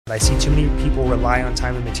I see too many people rely on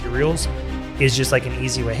time and materials is just like an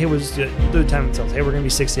easy way. Hey, we'll just do the time and materials. Hey, we're going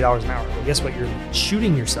to be $60 an hour. Well, guess what? You're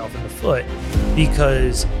shooting yourself in the foot,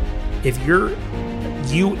 because if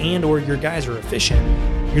you and or your guys are efficient,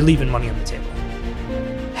 you're leaving money on the table.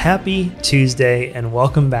 Happy Tuesday, and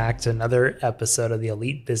welcome back to another episode of the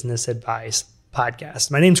Elite Business Advice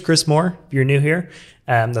Podcast. My name's Chris Moore. If you're new here,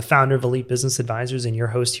 I'm the founder of Elite Business Advisors and your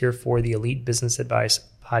host here for the Elite Business Advice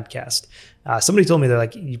Podcast. Somebody told me, they're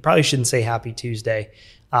like, you probably shouldn't say Happy Tuesday.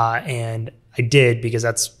 And I did, because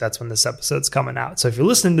that's when this episode's coming out. So if you're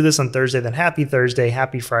listening to this on Thursday, then happy Thursday,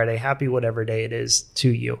 happy Friday, happy whatever day it is to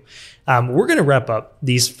you. We're going to wrap up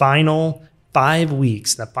these final 5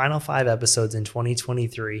 weeks, the final 5 episodes in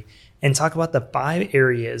 2023, and talk about the 5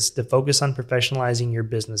 areas to focus on professionalizing your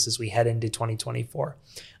business as we head into 2024.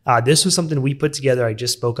 This was something we put together. I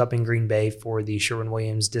just spoke up in Green Bay for the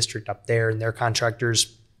Sherwin-Williams district up there and their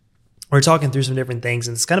contractors. We're talking through some different things,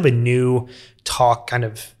 and it's kind of a new talk, kind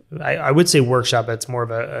of, I would say workshop, but it's more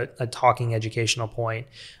of a talking educational point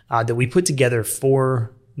that we put together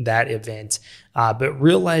for that event, but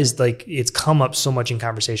realized like it's come up so much in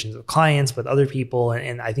conversations with clients, with other people,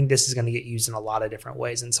 and I think this is going to get used in a lot of different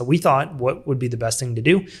ways. And so we thought, what would be the best thing to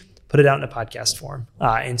do? Put it out in a podcast form.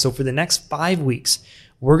 And so for the next 5 weeks,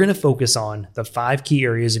 we're going to focus on the 5 key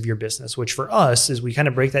areas of your business, which for us, as we kind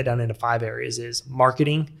of break that down into 5 areas, is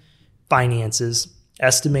marketing, finances,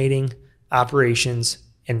 estimating, operations,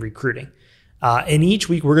 and recruiting. And each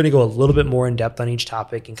week, we're going to go a little bit more in depth on each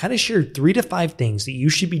topic and kind of share 3 to 5 things that you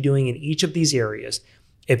should be doing in each of these areas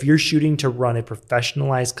if you're shooting to run a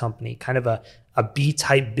professionalized company, kind of a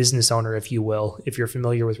B-type business owner, if you will, if you're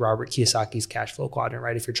familiar with Robert Kiyosaki's cash flow quadrant,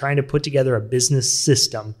 right? If you're trying to put together a business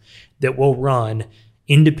system that will run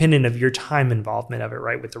independent of your time involvement of it,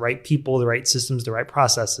 right? With the right people, the right systems, the right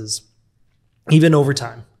processes, even over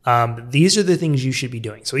time. These are the things you should be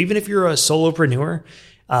doing. So even if you're a solopreneur,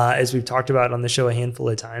 as we've talked about on the show a handful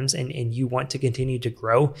of times, and you want to continue to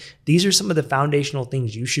grow, these are some of the foundational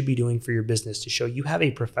things you should be doing for your business to show you have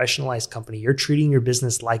a professionalized company. You're treating your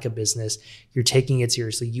business like a business. You're taking it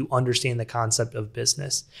seriously. You understand the concept of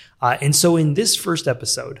business. And so in this first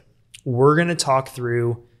episode, we're going to talk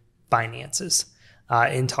through finances.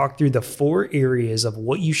 And talk through the 4 areas of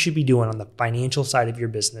what you should be doing on the financial side of your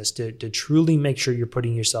business to truly make sure you're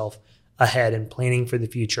putting yourself ahead and planning for the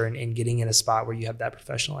future and getting in a spot where you have that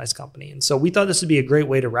professionalized company. And so we thought this would be a great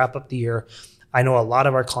way to wrap up the year. I know a lot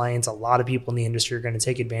of our clients, a lot of people in the industry are going to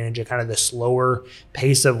take advantage of kind of the slower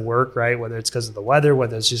pace of work, right? Whether it's because of the weather,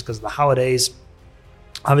 whether it's just because of the holidays.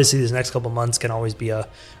 Obviously, these next couple months can always be a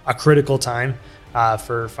critical time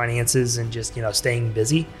for finances and just, staying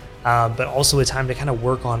busy. But also a time to kind of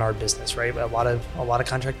work on our business, right? A lot of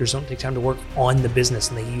contractors don't take time to work on the business,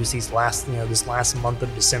 and they use this last month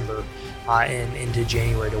of December and into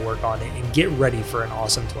January to work on it and get ready for an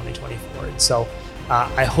awesome 2024. And so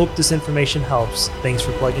I hope this information helps. Thanks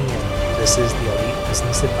for plugging in. This is the Elite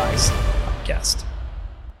Business Advice Podcast.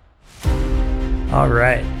 All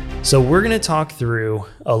right. So we're going to talk through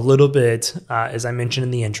a little bit, as I mentioned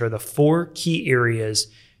in the intro, the 4 key areas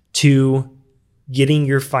to getting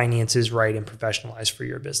your finances right and professionalized for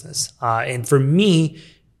your business. And for me,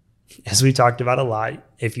 as we talked about a lot,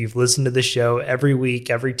 if you've listened to the show every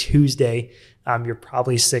week, every Tuesday, you're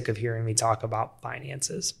probably sick of hearing me talk about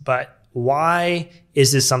finances. But why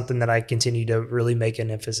is this something that I continue to really make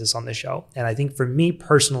an emphasis on the show? And I think for me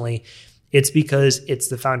personally, it's because it's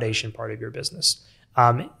the foundation part of your business.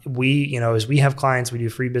 As we have clients, we do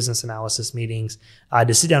free business analysis meetings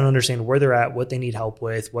to sit down and understand where they're at, what they need help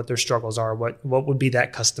with, what their struggles are, what would be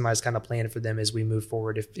that customized kind of plan for them as we move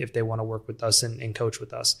forward if they want to work with us and coach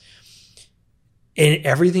with us. And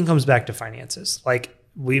everything comes back to finances. Like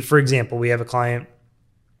for example, we have a client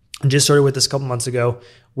just started with this a couple months ago,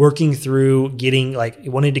 working through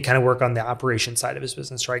wanting to kind of work on the operation side of his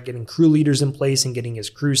business, right? Getting crew leaders in place and getting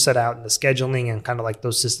his crew set out and the scheduling and kind of like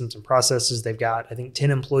those systems and processes. They've got, I think,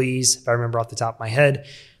 10 employees, if I remember off the top of my head.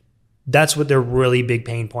 That's what their really big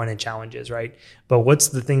pain point and challenge is, right? But what's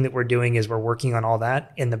the thing that we're doing is we're working on all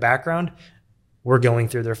that in the background. We're going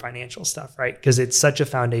through their financial stuff, right? Because it's such a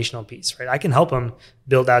foundational piece, right? I can help them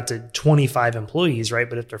build out to 25 employees, right?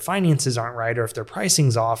 But if their finances aren't right, or if their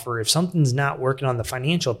pricing's off, or if something's not working on the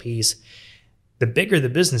financial piece, the bigger the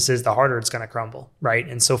business is, the harder it's going to crumble, right?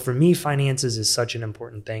 And so for me, finances is such an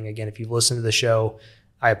important thing. Again, if you've listened to the show,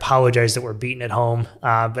 I apologize that we're beating it home,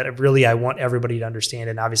 but really I want everybody to understand.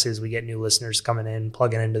 And obviously, as we get new listeners coming in,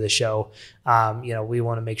 plugging into the show, we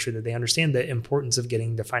want to make sure that they understand the importance of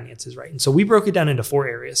getting the finances right. And so we broke it down into 4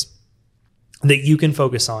 areas that you can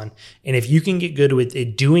focus on. And if you can get good with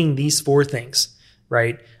it, doing these 4 things,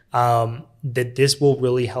 right, that this will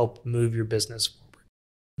really help move your business forward.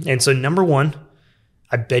 And so number one,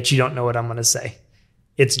 I bet you don't know what I'm going to say.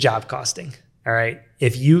 It's job costing. All right.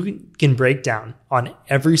 If you can break down on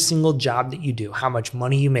every single job that you do, how much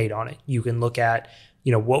money you made on it, you can look at,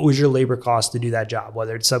 what was your labor cost to do that job,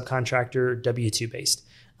 whether it's subcontractor or W-2 based.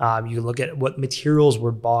 You can look at what materials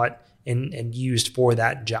were bought and used for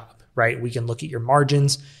that job, right? We can look at your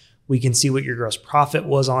margins. We can see what your gross profit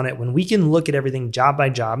was on it. When we can look at everything job by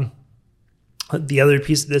job, the other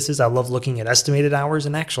piece of this is I love looking at estimated hours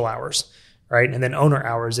and actual hours, right? And then owner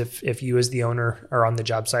hours, if you as the owner are on the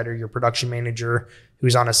job site, or your production manager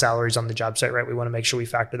who's on a salary is on the job site, right? We want to make sure we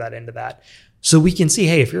factor that into that. So we can see,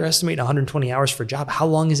 hey, if you're estimating 120 hours for a job, how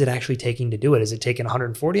long is it actually taking to do it? Is it taking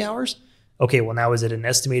 140 hours? Okay, well now is it an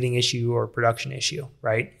estimating issue or a production issue,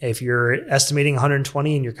 right? If you're estimating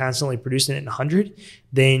 120 and you're constantly producing it in 100,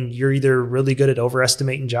 then you're either really good at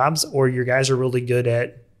overestimating jobs or your guys are really good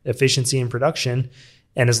at efficiency and production.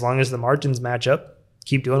 And as long as the margins match up,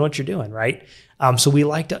 keep doing what you're doing, right? So we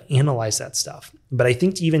like to analyze that stuff. But I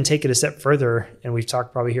think to even take it a step further, and we've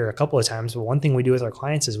talked probably here a couple of times, but one thing we do with our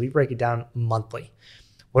clients is we break it down monthly.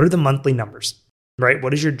 What are the monthly numbers, right? What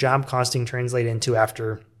does your job costing translate into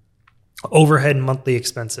after overhead and monthly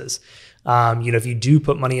expenses? If you do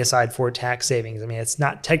put money aside for tax savings, I mean, it's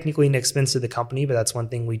not technically an expense to the company, but that's one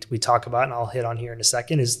thing we talk about, and I'll hit on here in a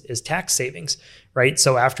second, is tax savings, right?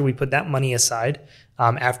 So after we put that money aside,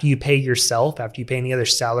 after you pay yourself, after you pay any other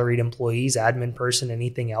salaried employees, admin person,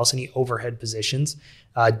 anything else, any overhead positions,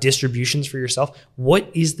 distributions for yourself, what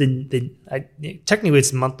is technically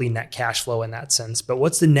it's monthly net cash flow in that sense, but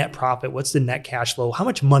what's the net profit? What's the net cash flow? How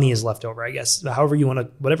much money is left over, I guess, however you want to,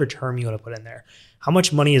 whatever term you want to put in there. How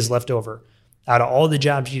much money is left over out of all the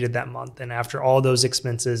jobs you did that month? And after all those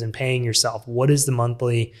expenses and paying yourself, what is the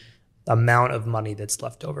monthly amount of money that's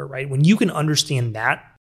left over, right? When you can understand that,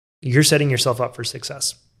 you're setting yourself up for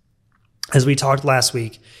success. As we talked last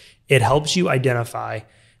week, it helps you identify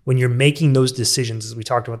when you're making those decisions, as we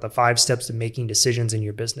talked about the 5 steps to making decisions in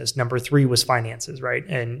your business. Number 3 was finances, right?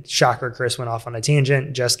 And shocker, Chris went off on a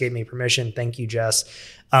tangent. Jess gave me permission. Thank you, Jess.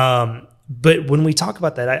 But when we talk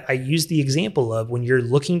about that, I use the example of when you're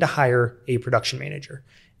looking to hire a production manager.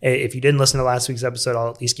 If you didn't listen to last week's episode, I'll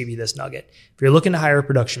at least give you this nugget. If you're looking to hire a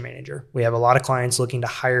production manager, we have a lot of clients looking to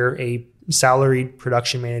hire a salaried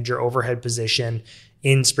production manager overhead position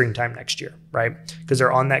in springtime next year, right? Because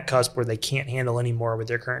they're on that cusp where they can't handle any more with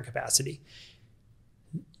their current capacity.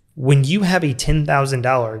 When you have a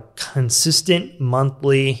 $10,000 consistent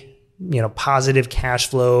monthly, positive cash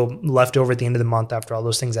flow left over at the end of the month after all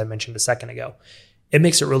those things I mentioned a second ago, it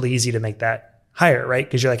makes it really easy to make that higher, right?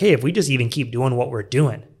 Because you're like, hey, if we just even keep doing what we're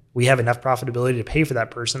doing, we have enough profitability to pay for that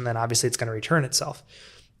person, then obviously it's going to return itself.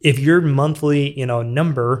 If your monthly,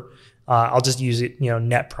 number, I'll just use it,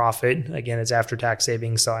 net profit. Again, it's after tax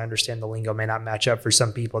savings. So I understand the lingo may not match up for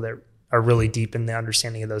some people that are really deep in the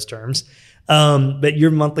understanding of those terms. But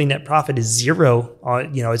your monthly net profit is 0.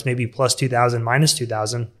 It's maybe plus 2,000, minus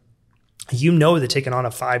 2,000. That taking on a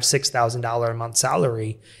 $5,000-$6,000 a month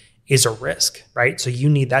salary is a risk, right? So you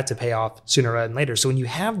need that to pay off sooner rather than later. So when you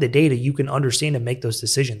have the data, you can understand and make those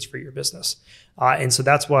decisions for your business. And so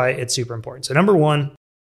that's why it's super important. So number 1,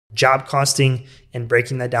 job costing and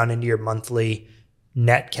breaking that down into your monthly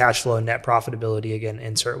net cash flow, net profitability. Again,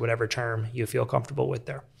 insert whatever term you feel comfortable with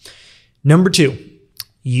there. Number 2,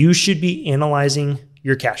 you should be analyzing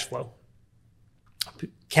your cash flow.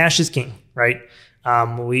 Cash is king, right?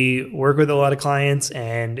 We work with a lot of clients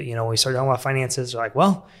and, we start talking about finances. They're like,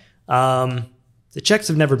 well, the checks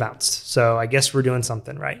have never bounced. So I guess we're doing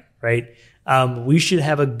something right? We should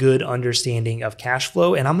have a good understanding of cash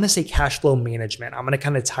flow. And I'm going to say cash flow management. I'm going to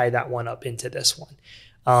kind of tie that one up into this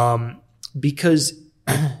one. Because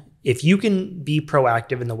if you can be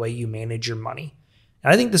proactive in the way you manage your money,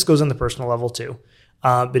 and I think this goes on the personal level too,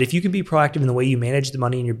 but if you can be proactive in the way you manage the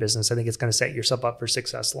money in your business, I think it's going to set yourself up for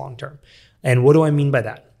success long term. And what do I mean by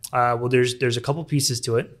that? Well, there's a couple pieces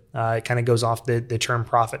to it. It kind of goes off the term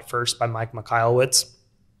profit first by Mike Mikhailowicz.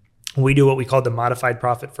 We do what we call the modified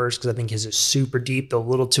profit first because I think his is super deep, though a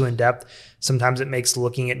little too in depth. Sometimes it makes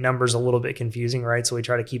looking at numbers a little bit confusing, right? So we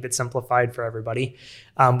try to keep it simplified for everybody.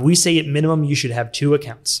 We say at minimum you should have 2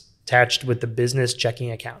 accounts attached with the business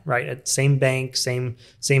checking account, right? At same bank, same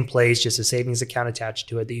place, just a savings account attached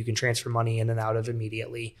to it that you can transfer money in and out of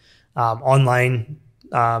immediately. Online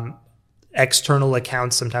external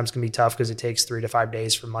accounts sometimes can be tough because it takes 3 to 5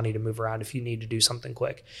 days for money to move around if you need to do something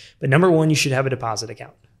quick. But number 1, you should have a deposit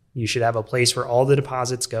account. You should have a place where all the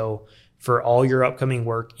deposits go for all your upcoming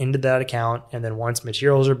work into that account. And then once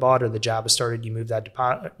materials are bought or the job is started, you move that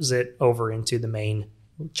deposit over into the main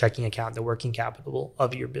checking account, the working capital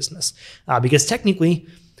of your business. Because technically,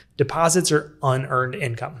 deposits are unearned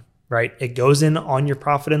income, right? It goes in on your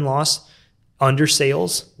profit and loss under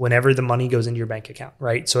sales whenever the money goes into your bank account,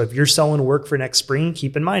 right? So if you're selling work for next spring,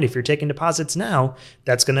 keep in mind, if you're taking deposits now,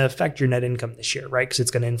 that's going to affect your net income this year, right? Because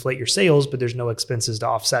it's going to inflate your sales, but there's no expenses to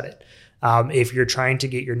offset it. If you're trying to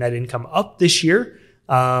get your net income up this year,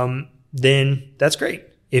 then that's great.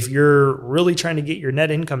 If you're really trying to get your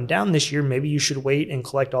net income down this year, maybe you should wait and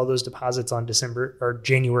collect all those deposits on December or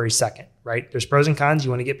January 2nd, right? There's pros and cons.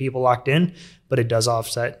 You want to get people locked in, but it does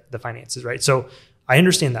offset the finances, right? So I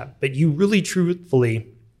understand that, but you really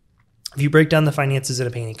truthfully, if you break down the finances at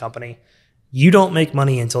a painting company, you don't make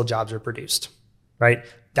money until jobs are produced, right?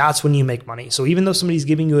 That's when you make money. So even though somebody's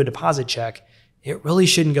giving you a deposit check, it really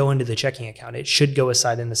shouldn't go into the checking account. It should go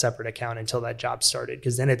aside in a separate account until that job started,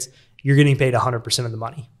 because then you're getting paid 100% of the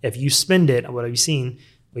money. If you spend it, what have you seen?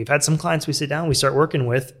 We've had some clients we sit down, we start working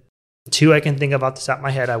with. 2 I can think of off the top of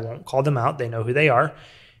my head. I won't call them out. They know who they are.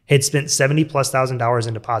 Had spent $70,000+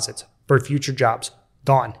 in deposits for future jobs.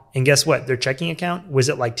 Gone. And guess what? Their checking account was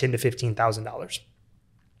at like $10,000 to $15,000.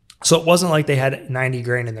 So it wasn't like they had 90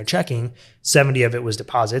 grand in their checking. 70 of it was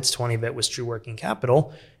deposits. 20 of it was true working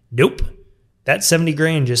capital. Nope. That 70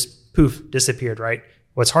 grand just poof, disappeared, right?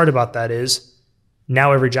 What's hard about that is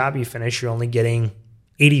now every job you finish, you're only getting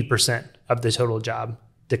 80% of the total job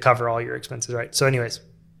to cover all your expenses, right? So anyways,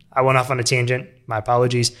 I went off on a tangent. My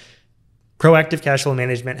apologies. Proactive cash flow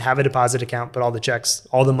management, have a deposit account, put all the checks,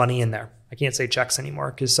 all the money in there. I can't say checks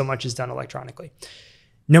anymore because so much is done electronically.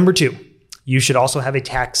 Number 2, you should also have a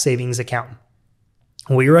tax savings account.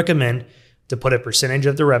 We recommend to put a percentage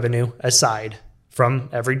of the revenue aside from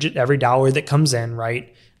every dollar that comes in,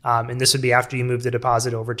 right? And this would be after you move the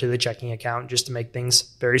deposit over to the checking account, just to make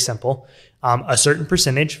things very simple. A certain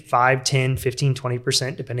percentage, 5, 10, 15,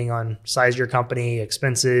 20%, depending on size of your company,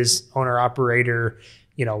 expenses, owner, operator,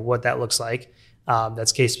 what that looks like.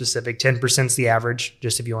 That's case specific. 10% is the average,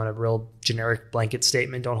 just if you want a real generic blanket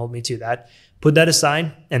statement, don't hold me to that. Put that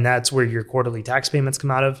aside, and that's where your quarterly tax payments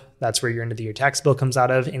come out of. That's where your end of the year tax bill comes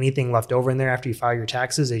out of. Anything left over in there after you file your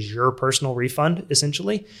taxes is your personal refund,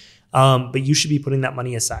 essentially. But you should be putting that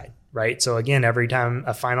money aside, right? So again, every time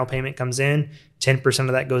a final payment comes in, 10%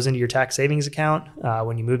 of that goes into your tax savings account.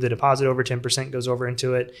 When you move the deposit over, 10% goes over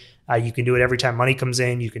into it. You can do it every time money comes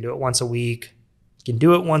in. You can do it once a week. You can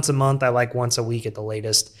do it once a month. I like once a week at the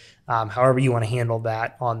latest. However you want to handle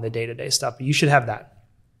that on the day-to-day stuff. But you should have that.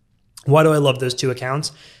 Why do I love those 2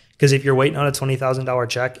 accounts? Because if you're waiting on a $20,000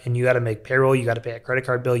 check and you got to make payroll, you got to pay a credit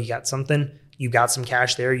card bill, you got something, you got some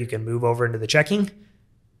cash there, you can move over into the checking,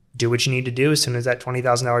 do what you need to do. As soon as that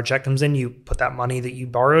 $20,000 check comes in, you put that money that you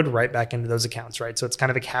borrowed right back into those accounts, right? So it's kind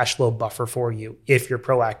of a cash flow buffer for you if you're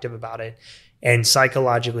proactive about it. And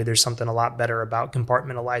psychologically, there's something a lot better about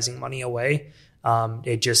compartmentalizing money away.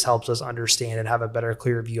 It just helps us understand and have a better,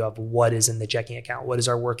 clear view of what is in the checking account. What is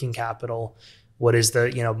our working capital? What is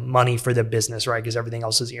the money for the business, right? Because everything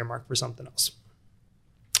else is earmarked for something else.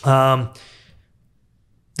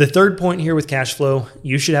 The third point here with cash flow,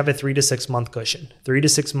 you should have a 3 to 6 month cushion. 3 to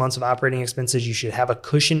 6 months of operating expenses, you should have a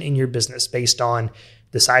cushion in your business based on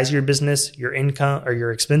the size of your business, your income or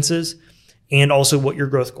your expenses, and also what your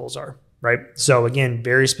growth goals are, right? So again,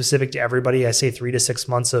 very specific to everybody. I say 3 to 6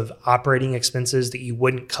 months of operating expenses that you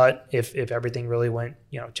wouldn't cut if everything really went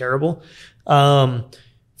terrible.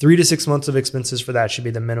 3 to 6 months of expenses for that should be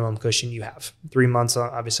the minimum cushion you have. 3 months,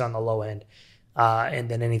 obviously, on the low end. And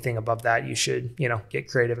then anything above that, you should, get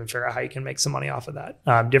creative and figure out how you can make some money off of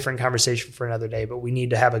that. Different conversation for another day, but we need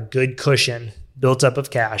to have a good cushion built up of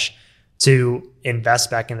cash to invest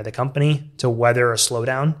back into the company to weather a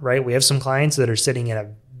slowdown, right? We have some clients that are sitting in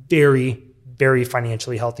a very, very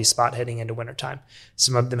financially healthy spot heading into wintertime.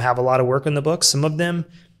 Some of them have a lot of work on the books. Some of them,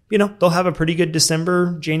 they'll have a pretty good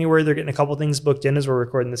December, January. They're getting a couple things booked in as we're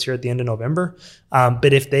recording this here at the end of November.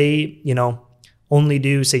 But if they, only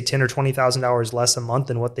do say $10,000 or $20,000 less a month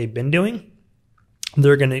than what they've been doing,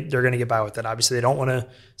 they're gonna get by with it. Obviously, they don't want to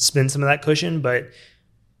spend some of that cushion, but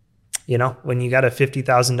when you got a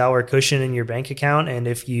 $50,000 cushion in your bank account, and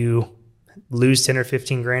if you lose 10 or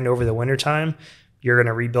 15 grand over the wintertime, you're going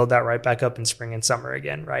to rebuild that right back up in spring and summer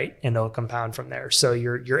again, right? And it'll compound from there. So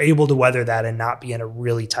you're able to weather that and not be in a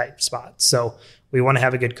really tight spot. So we want to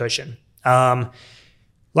have a good cushion.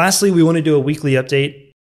 Lastly, we want to do a weekly update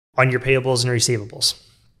on your payables and receivables.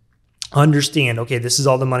 Understand, okay, this is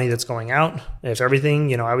all the money that's going out. If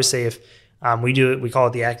everything, I always say if We call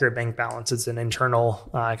it the accurate bank balance. It's an internal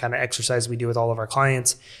kind of exercise we do with all of our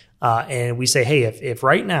clients. And we say, hey, if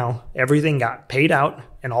right now everything got paid out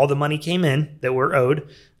and all the money came in that we're owed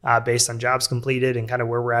based on jobs completed and kind of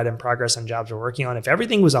where we're at in progress on jobs we're working on, if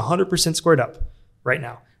everything was 100% squared up right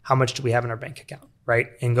now, how much do we have in our bank account, right?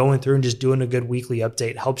 And going through and just doing a good weekly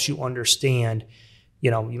update helps you understand,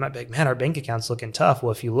 you might be like, man, our bank account's looking tough.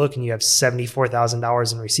 Well, if you look and you have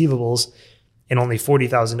 $74,000 in receivables and only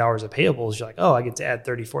 $40,000 of payables, you're like, oh, I get to add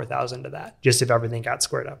 $34,000 to that, just if everything got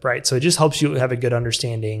squared up, right? So it just helps you have a good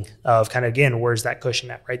understanding of kind of, again, where's that cushion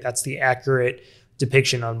at, right? That's the accurate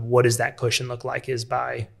depiction on what does that cushion look like, is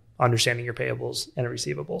by understanding your payables and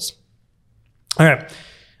receivables. All right.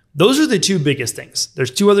 Those are the two biggest things.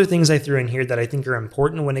 There's two other things I threw in here that I think are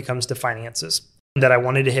important when it comes to finances that I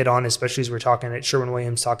wanted to hit on, especially as we're talking at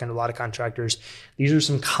Sherwin-Williams, talking to a lot of contractors. These are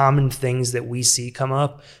some common things that we see come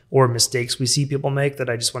up or mistakes we see people make that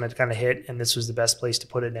I just wanted to kind of hit, and this was the best place to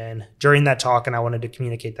put it in during that talk, and I wanted to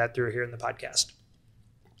communicate that through here in the podcast.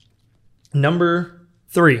 Number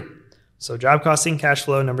 3. So job costing, cash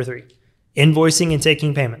flow. Number 3, invoicing and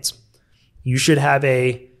taking payments. You should have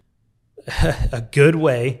a good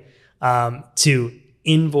way to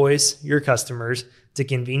invoice your customers to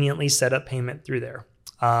conveniently set up payment through there.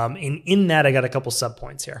 And in that, I got a couple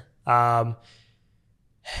subpoints here.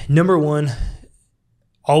 Number 1,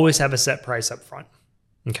 always have a set price up front.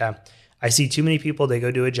 Okay. I see too many people, they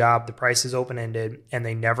go do a job, the price is open-ended, and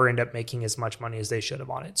they never end up making as much money as they should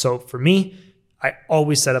have on it. So for me, I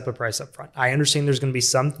always set up a price up front. I understand there's going to be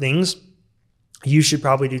some things you should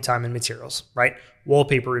probably do time and materials, right?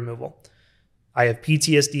 Wallpaper removal. I have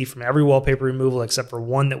PTSD from every wallpaper removal except for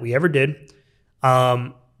one that we ever did.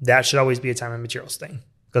 That should always be a time and materials thing,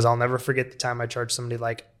 because I'll never forget the time I charged somebody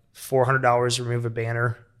like $400 to remove a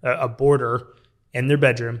banner, a border in their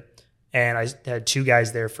bedroom. And I had 2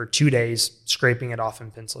 guys there for 2 days scraping it off in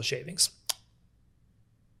pencil shavings.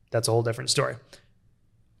 That's a whole different story.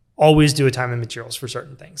 Always do a time and materials for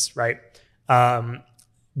certain things, right?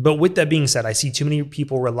 But with that being said, I see too many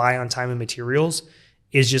people rely on time and materials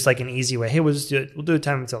is just like an easy way. Hey, we'll do a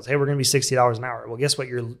time and materials. Hey, we're going to be $60 an hour. Well, guess what?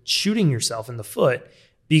 You're shooting yourself in the foot,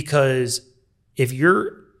 because if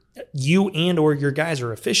you and or your guys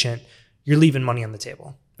are efficient, you're leaving money on the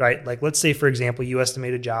table, right? Like, let's say, for example, you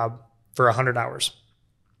estimate a job for 100 hours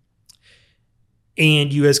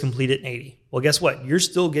and you guys complete it in 80. Well, guess what? You're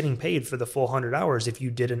still getting paid for the full 100 hours if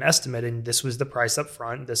you did an estimate and this was the price up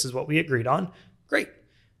front. This is what we agreed on. Great.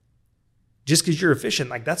 Just because you're efficient,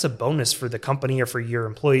 like, that's a bonus for the company or for your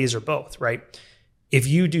employees or both, right? If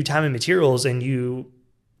you do time and materials and you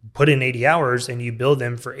put in 80 hours and you bill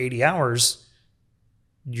them for 80 hours,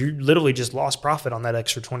 you literally just lost profit on that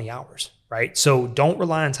extra 20 hours, right? So don't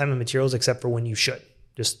rely on time and materials except for when you should.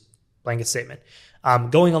 Just blanket statement.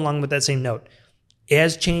 Going along with that same note,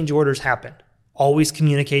 as change orders happen, always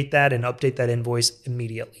communicate that and update that invoice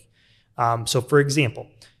immediately. So for example,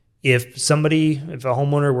 if a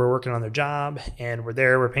homeowner, we're working on their job and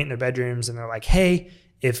we're painting their bedrooms, and they're like, hey,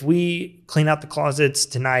 if we clean out the closets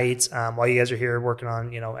tonight, while you guys are here working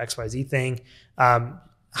on, XYZ thing,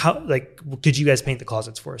 could you guys paint the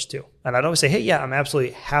closets for us too? And I'd always say, hey, yeah, I'm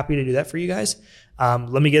absolutely happy to do that for you guys.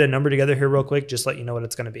 Let me get a number together here real quick, just let you know what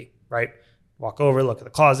it's going to be, right? Walk over, look at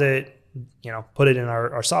the closet, put it in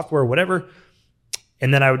our software, whatever.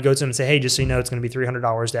 And then I would go to them and say, hey, just so you know, it's going to be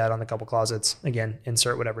 $300 to add on a couple closets. Again,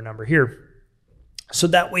 insert whatever number here. So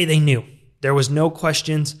that way they knew. There was no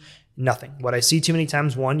questions, nothing. What I see too many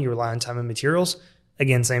times, 1, you rely on time and materials.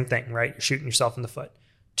 Again, same thing, right? You're shooting yourself in the foot.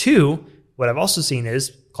 2, what I've also seen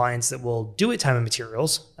is clients that will do it time and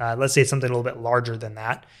materials. Let's say it's something a little bit larger than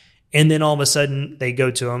that. And then all of a sudden they go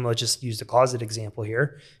to them, let's just use the closet example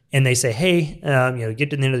here. And they say, hey, get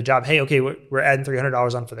to the end of the job. Hey, okay, we're adding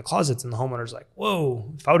 $300 on for the closets. And the homeowner's like,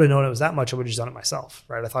 whoa, if I would have known it was that much, I would have just done it myself,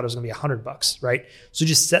 right? I thought it was going to be $100, right? So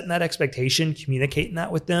just setting that expectation, communicating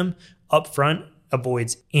that with them up front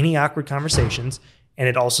avoids any awkward conversations. And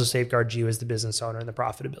it also safeguards you as the business owner and the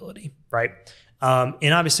profitability, right?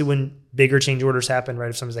 And obviously when bigger change orders happen, right?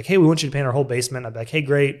 If somebody's like, hey, we want you to paint our whole basement, I'd be like, hey,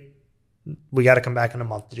 great. We got to come back in a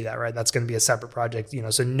month to do that, right? That's going to be a separate project,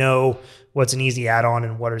 so know what's an easy add-on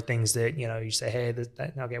and what are things that, you say, hey,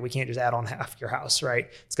 okay, we can't just add on half your house, right?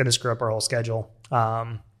 It's going to screw up our whole schedule.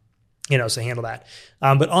 So handle that.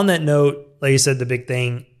 But on that note, like you said, the big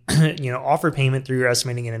thing, offer payment through your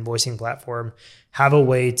estimating and invoicing platform. Have a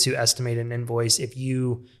way to estimate an invoice. If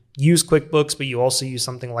you use QuickBooks, but you also use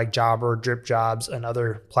something like Jobber, Drip Jobs,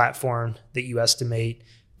 another platform that you estimate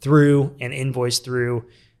through and invoice through,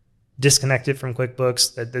 disconnect it from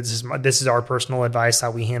QuickBooks. This is our personal advice, how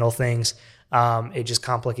we handle things. It just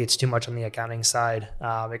complicates too much on the accounting side.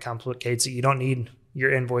 It complicates it. You don't need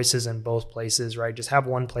your invoices in both places, right? Just have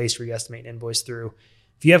one place where you estimate an invoice through.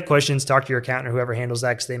 If you have questions, talk to your accountant or whoever handles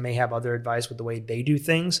that, because they may have other advice with the way they do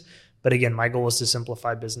things. But again, my goal is to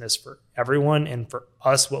simplify business for everyone. And for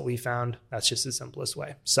us, what we found, that's just the simplest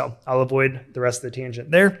way. So I'll avoid the rest of the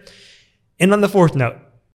tangent there. And on the fourth note,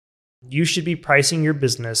 you should be pricing your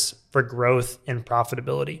business for growth and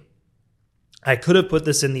profitability. I could have put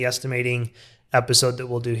this in the estimating episode that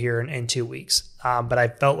we'll do here in 2 weeks, but I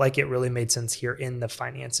felt like it really made sense here in the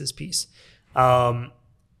finances piece.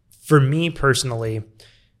 For me personally,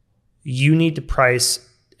 you need to price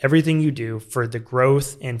everything you do for the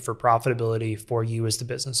growth and for profitability for you as the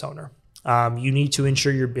business owner. You need to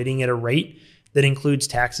ensure you're bidding at a rate that includes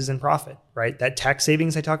taxes and profit, right? That tax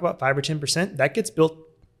savings I talk about, 5 or 10%, that gets built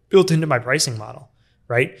into my pricing model,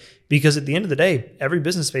 right? Because at the end of the day, every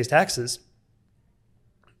business pays taxes.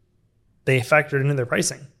 They factor it into their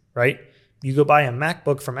pricing, right? You go buy a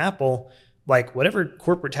MacBook from Apple, like whatever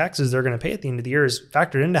corporate taxes they're going to pay at the end of the year is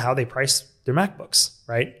factored into how they price their MacBooks,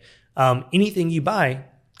 right? Anything you buy,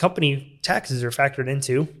 company taxes are factored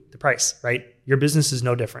into the price, right? Your business is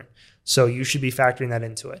no different. So you should be factoring that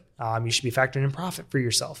into it. You should be factoring in profit for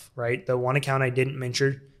yourself, right? The one account I didn't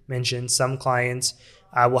mention, some clients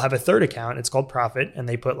will have a third account. It's called profit, and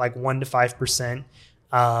they put like 1 to 5%,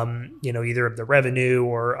 either of the revenue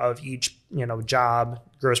or of each, job,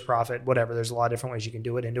 gross profit, whatever. There's a lot of different ways you can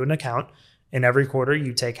do it into an account. And every quarter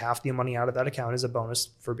you take half the money out of that account as a bonus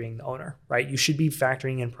for being the owner, right? You should be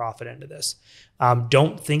factoring in profit into this.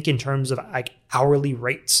 Don't think in terms of like hourly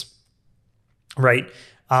rates, right?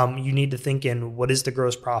 You need to think in what is the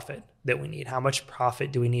gross profit that we need? How much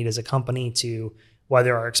profit do we need as a company to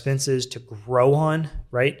weather our expenses, to grow on,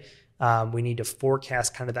 right? We need to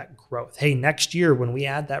forecast kind of that growth. Hey, next year when we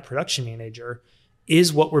add that production manager,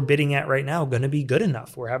 is what we're bidding at right now going to be good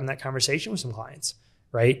enough? We're having that conversation with some clients,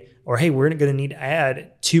 right? Or, hey, we're going to need to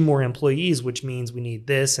add 2 more employees, which means we need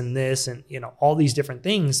this and all these different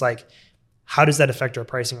things. Like, how does that affect our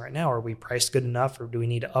pricing right now? Are we priced good enough, or do we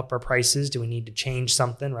need to up our prices? Do we need to change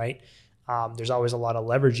something, right? There's always a lot of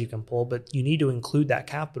leverage you can pull, but you need to include that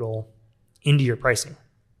capital into your pricing.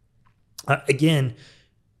 Again,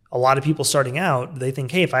 a lot of people starting out, they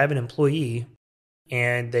think, hey, if I have an employee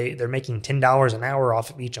and they're making $10 an hour off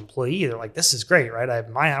of each employee, they're like, this is great, right? I have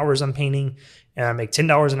my hours I'm painting and I make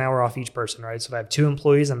 $10 an hour off each person, right? So if I have 2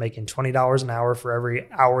 employees, I'm making $20 an hour for every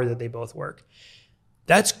hour that they both work.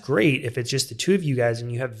 That's great if it's just the 2 of you guys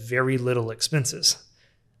and you have very little expenses,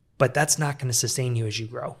 but that's not going to sustain you as you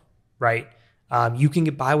grow, right? You can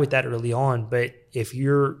get by with that early on, but if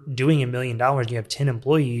you're doing $1 million and you have 10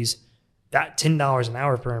 employees, that $10 an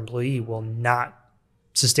hour per employee will not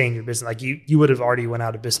sustain your business. Like you would have already went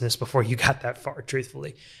out of business before you got that far,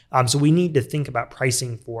 truthfully. So we need to think about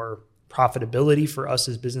pricing for profitability for us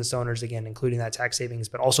as business owners, again, including that tax savings,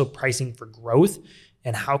 but also pricing for growth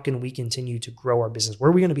and how can we continue to grow our business? Where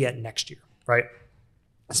are we going to be at next year, right?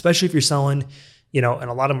 Especially if you're selling, in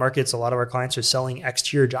a lot of markets, a lot of our clients are selling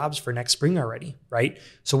exterior jobs for next spring already, right?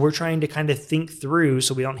 So we're trying to kind of think through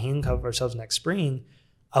so we don't handcuff ourselves next spring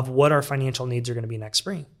of what our financial needs are going to be next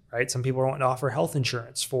spring, right? Some people are wanting to offer health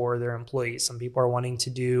insurance for their employees. Some people are wanting to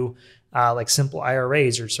do like simple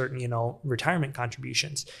IRAs or certain, retirement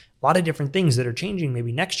contributions. A lot of different things that are changing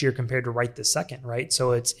maybe next year compared to right this second, right?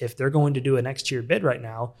 So it's if they're going to do a next year bid right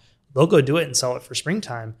now, they'll go do it and sell it for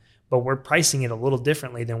springtime, but we're pricing it a little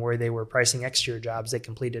differently than where they were pricing exterior jobs they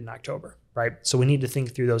completed in October, right? So we need to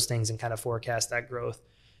think through those things and kind of forecast that growth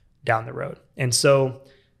down the road. And so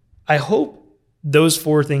I hope those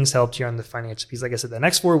 4 things helped you on the financial piece. Like I said, the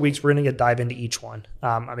next 4 weeks, we're going to dive into each one.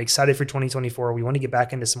 I'm excited for 2024. We want to get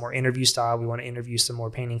back into some more interview style. We want to interview some more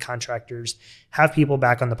painting contractors, have people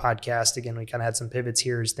back on the podcast. Again, we kind of had some pivots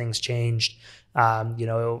here as things changed, at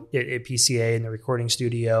PCA and the recording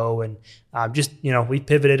studio. And we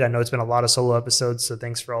pivoted. I know it's been a lot of solo episodes. So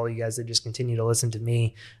thanks for all you guys that just continue to listen to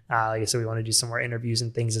me. Like I said, we want to do some more interviews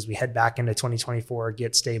and things as we head back into 2024,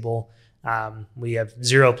 get stable. We have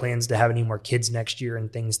 0 plans to have any more kids next year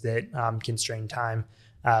and things that constrain time,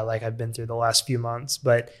 like I've been through the last few months.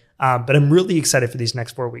 But I'm really excited for these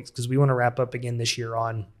next 4 weeks because we want to wrap up again this year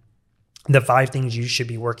on the 5 things you should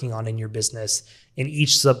be working on in your business and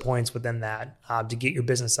each sub points within that to get your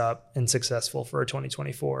business up and successful for a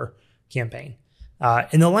 2024 campaign.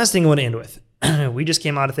 And the last thing I want to end with, we just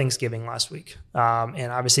came out of Thanksgiving last week.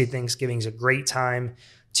 And obviously Thanksgiving is a great time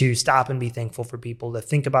to stop and be thankful for people, to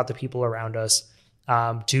think about the people around us,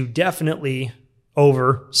 to definitely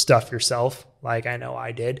overstuff yourself like I know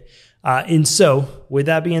I did. And so with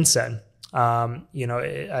that being said, I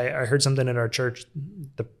heard something in our church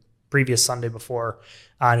previous Sunday before.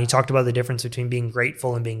 And he talked about the difference between being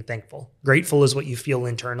grateful and being thankful. Grateful is what you feel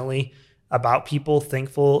internally about people.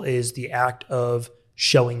 Thankful is the act of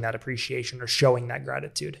showing that appreciation or showing that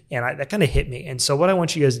gratitude. And that kind of hit me. And so what I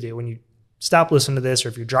want you guys to do when you stop listening to this, or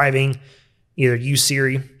if you're driving, either use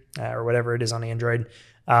Siri or whatever it is on Android,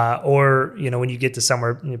 or, when you get to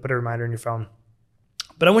somewhere, you put a reminder in your phone.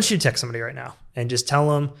 But I want you to text somebody right now and just tell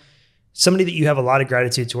them somebody that you have a lot of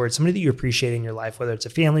gratitude towards, somebody that you appreciate in your life, whether it's a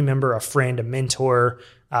family member, a friend, a mentor,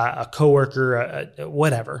 a coworker,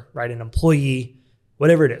 whatever, right? An employee,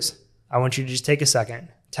 whatever it is. I want you to just take a second,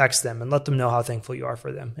 text them, and let them know how thankful you are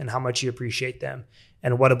for them and how much you appreciate them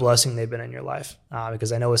and what a blessing they've been in your life.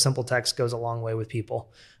 Because I know a simple text goes a long way with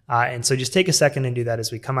people. And so just take a second and do that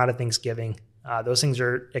as we come out of Thanksgiving. Those things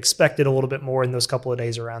are expected a little bit more in those couple of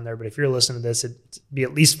days around there. But if you're listening to this, it'd be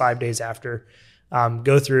at least 5 days after.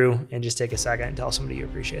 Go through and just take a second and tell somebody you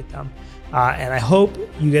appreciate them. And I hope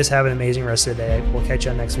you guys have an amazing rest of the day. We'll catch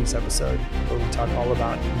you on next week's episode where we talk all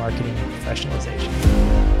about marketing and professionalization.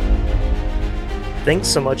 Thanks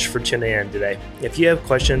so much for tuning in today. If you have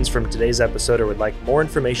questions from today's episode or would like more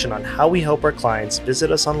information on how we help our clients,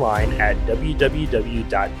 visit us online at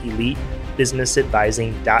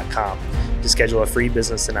www.elitebusinessadvising.com to schedule a free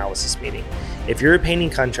business analysis meeting. If you're a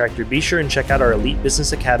painting contractor, be sure and check out our Elite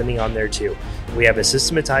Business Academy on there too. We have a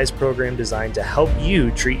systematized program designed to help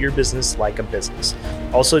you treat your business like a business.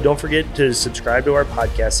 Also, don't forget to subscribe to our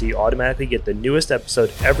podcast so you automatically get the newest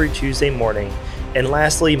episode every Tuesday morning. And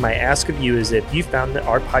lastly, my ask of you is if you found that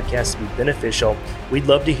our podcast to be beneficial, we'd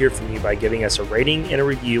love to hear from you by giving us a rating and a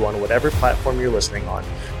review on whatever platform you're listening on.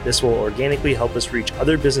 This will organically help us reach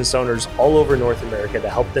other business owners all over North America to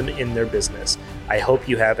help them in their business. I hope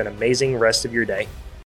you have an amazing rest of your day.